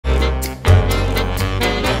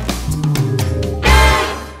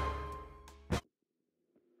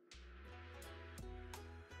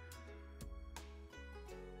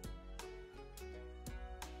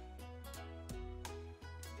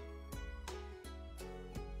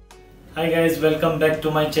Hi guys, welcome back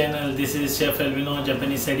to my channel. This is Chef Elvino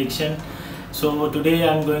Japanese Addiction. So today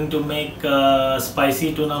I'm going to make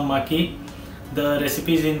spicy tuna maki. The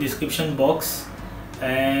recipe is in description box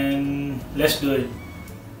and let's do it.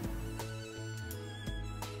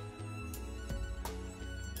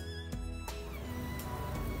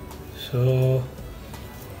 So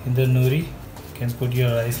in the nori you can put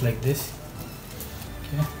your rice like this.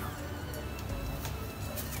 Okay.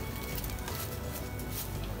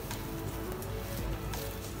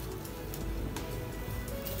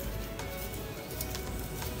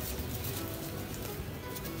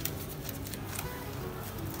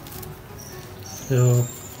 So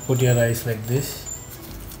put your rice like this.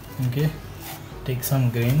 Okay, take some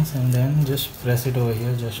grains and then just press it over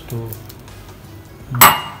here just to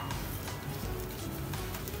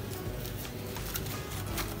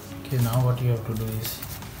okay. Now what you have to do is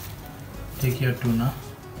take your tuna.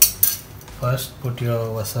 First put your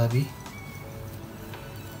wasabi.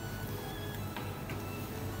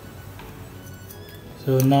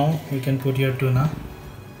 So now you can put your tuna.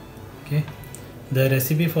 Okay, the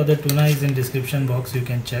recipe for the tuna is in description box, you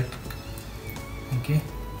can check. Okay,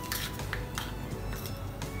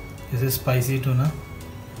 this is spicy tuna.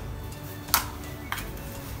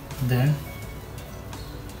 Then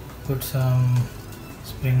put some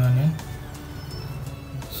spring onion.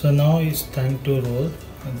 So now it's time to roll.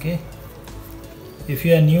 Okay, if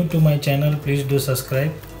you are new to my channel, please do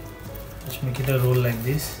subscribe. Just make it a roll like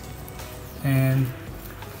this and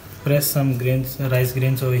press some grains, rice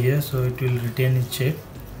grains over here, so it will retain its shape.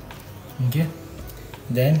 Okay,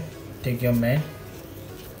 then take your mat,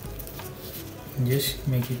 just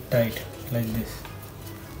make it tight like this.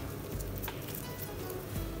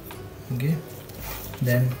 Okay,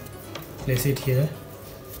 then place it here,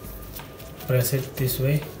 press it this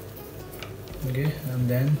way. Okay, and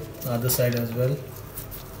then the other side as well.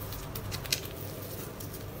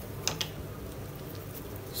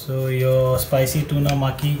 So your spicy tuna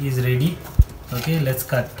maki is ready. Okay, let's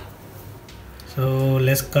cut. So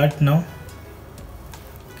let's cut now.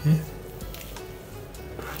 Okay,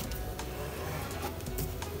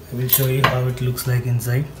 I will show you how it looks like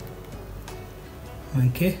inside.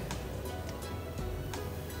 Okay,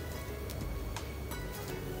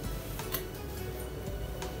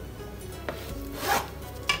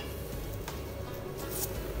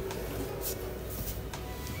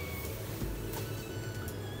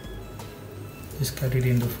 just cut it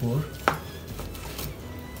into 4.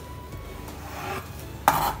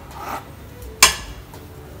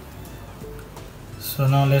 So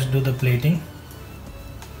now let's do the plating.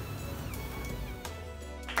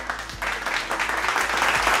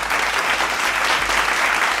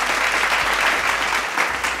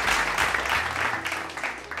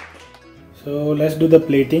 So let's do the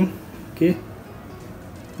plating. Okay,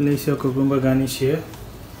 place your cucumber garnish here.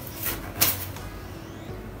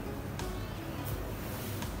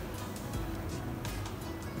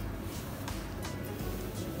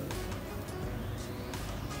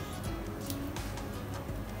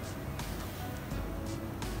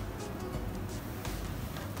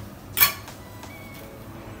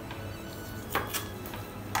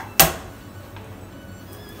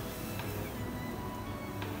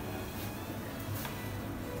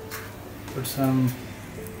 Put some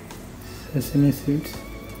sesame seeds.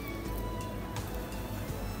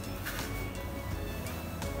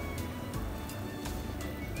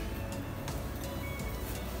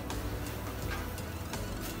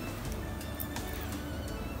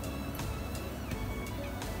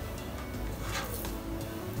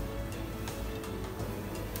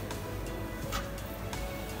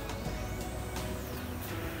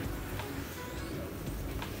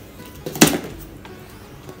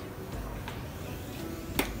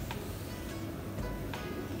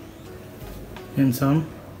 And some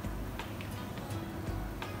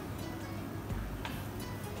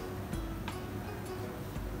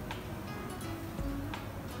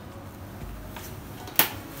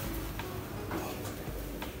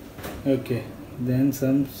okay, then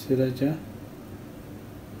some sriracha.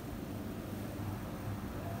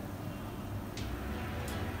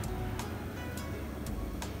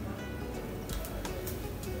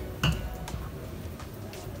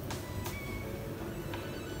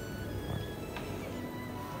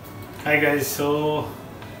 Hi guys, so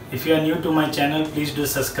if you are new to my channel, please do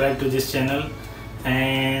subscribe to this channel.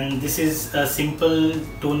 And this is a simple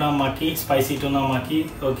tuna maki, spicy tuna maki.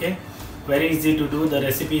 Okay, very easy to do. The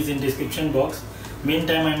recipe is in description box.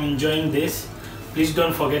 Meantime, I'm enjoying this. Please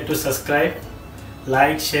don't forget to subscribe,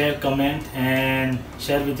 like, share, comment and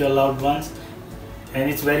share with your loved ones. And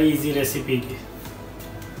it's very easy recipe.